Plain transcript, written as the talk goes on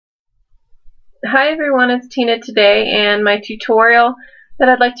Hi everyone, it's Tina today, and my tutorial that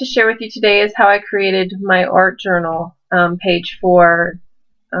I'd like to share with you today is how I created my art journal page for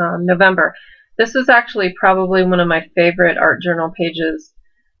November. This is actually probably one of my favorite art journal pages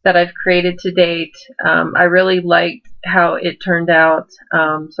that I've created to date. I really liked how it turned out,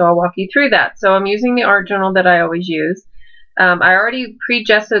 so I'll walk you through that. So I'm using the art journal that I always use. I already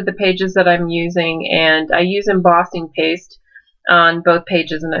pre-gested the pages that I'm using, and I use embossing paste on both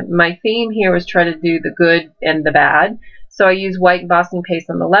pages, and my theme here was try to do the good and the bad. So I use white embossing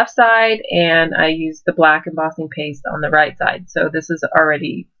paste on the left side, and I use the black embossing paste on the right side. So this is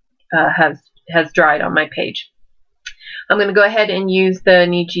already has dried on my page. I'm going to go ahead and use the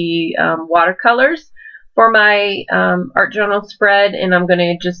Niji watercolors for my art journal spread, and I'm going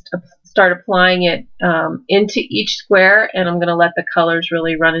to just start applying it into each square, and I'm going to let the colors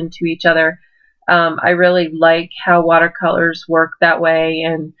really run into each other. I really like how watercolors work that way,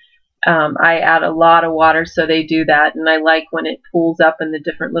 and I add a lot of water so they do that, and I like when it pools up in the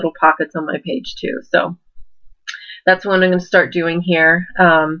different little pockets on my page too. So that's what I'm going to start doing here.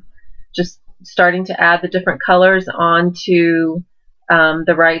 Just starting to add the different colors onto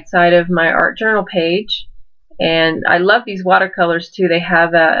the right side of my art journal page. And I love these watercolors too. They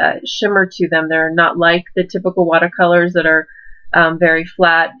have a shimmer to them. They're not like the typical watercolors that are very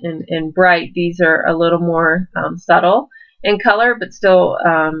flat and bright. These are a little more subtle in color, but still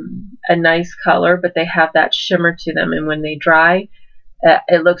a nice color, but they have that shimmer to them, and when they dry,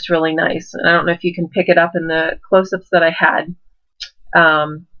 it looks really nice. And I don't know if you can pick it up in the close-ups that I had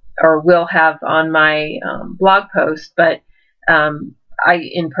or will have on my blog post, but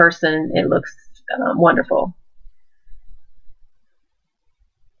in person it looks wonderful.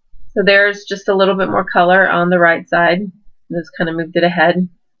 So there's just a little bit more color on the right side. Just kind of moved it ahead, and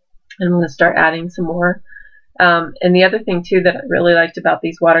I'm going to start adding some more. And the other thing too that I really liked about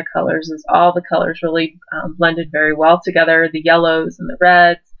these watercolors is all the colors really blended very well together. The yellows and the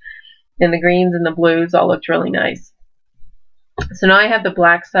reds and the greens and the blues all looked really nice. So now I have the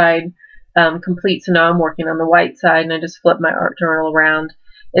black side complete, so now I'm working on the white side, and I just flip my art journal around.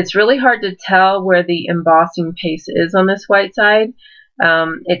 It's really hard to tell where the embossing paste is on this white side.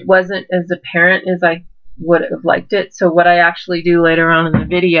 It wasn't as apparent as I would have liked it, so what I actually do later on in the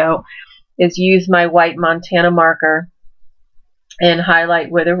video is use my white Montana marker and highlight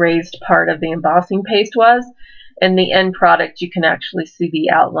where the raised part of the embossing paste was, and the end product you can actually see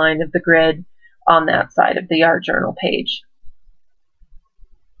the outline of the grid on that side of the art journal page.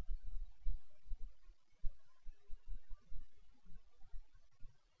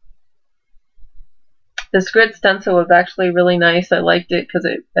 This grid stencil was actually really nice. I liked it because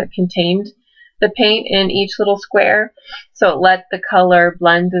it contained the paint in each little square, so it let the color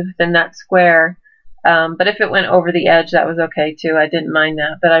blend within that square. But if it went over the edge, that was okay too. I didn't mind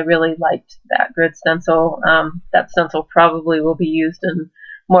that, but I really liked that grid stencil. That stencil probably will be used in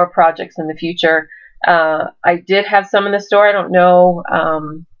more projects in the future. I did have some in the store. I don't know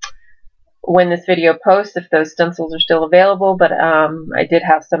when this video posts if those stencils are still available, but I did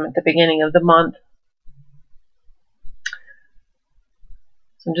have some at the beginning of the month.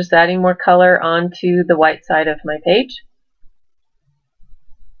 So I'm just adding more color onto the white side of my page.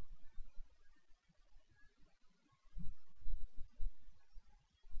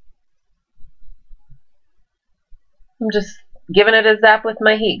 I'm just giving it a zap with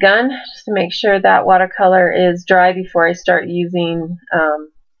my heat gun just to make sure that watercolor is dry before I start using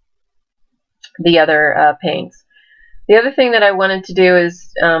the other paints. The other thing that I wanted to do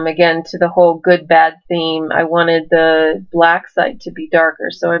is, again, to the whole good-bad theme, I wanted the black side to be darker.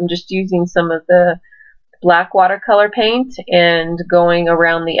 So I'm just using some of the black watercolor paint and going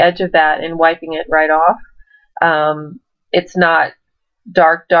around the edge of that and wiping it right off. It's not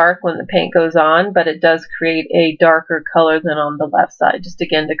dark when the paint goes on, but it does create a darker color than on the left side, just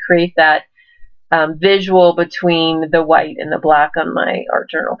again to create that visual between the white and the black on my art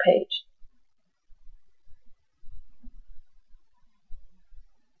journal page.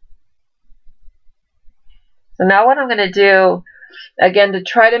 So now what I'm going to do, again, to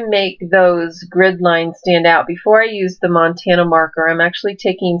try to make those grid lines stand out, before I use the Montana marker, I'm actually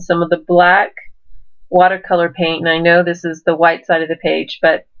taking some of the black watercolor paint, and I know this is the white side of the page,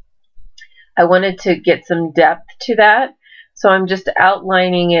 but I wanted to get some depth to that. So I'm just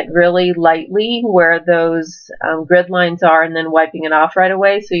outlining it really lightly where those grid lines are, and then wiping it off right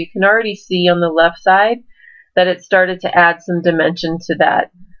away. So you can already see on the left side that it started to add some dimension to that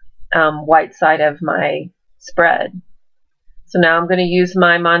white side of my spread. So now I'm going to use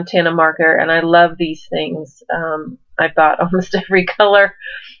my Montana marker, and I love these things. I bought almost every color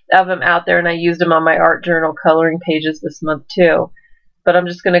of them out there, and I used them on my art journal coloring pages this month too. but I'm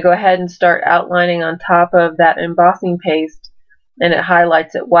just going to go ahead and start outlining on top of that embossing paste, and it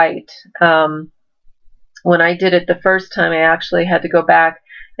highlights it white. When I did it the first time, I actually had to go back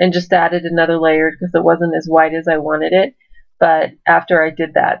and just added another layer because it wasn't as white as I wanted it. But after I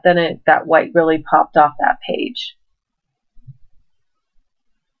did that, then that white really popped off that page.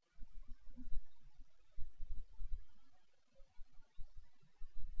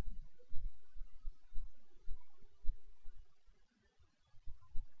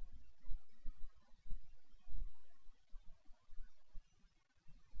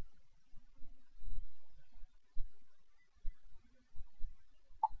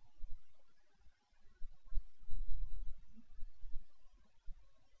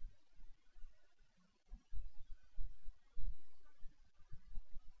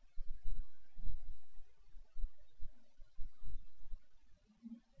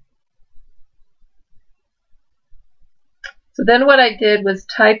 So then what I did was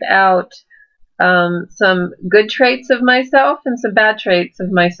type out some good traits of myself and some bad traits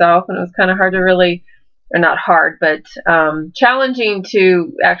of myself, and it was kind of hard to really, or not hard, but challenging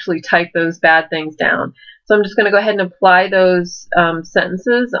to actually type those bad things down. So I'm just going to go ahead and apply those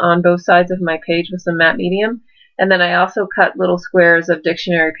sentences on both sides of my page with some matte medium. And then I also cut little squares of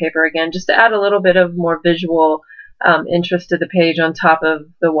dictionary paper again, just to add a little bit of more visual interest to the page on top of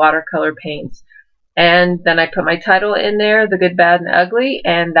the watercolor paints. And then I put my title in there, The Good, Bad, and Ugly,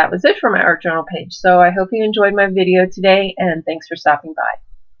 and that was it for my art journal page. So I hope you enjoyed my video today, and thanks for stopping by.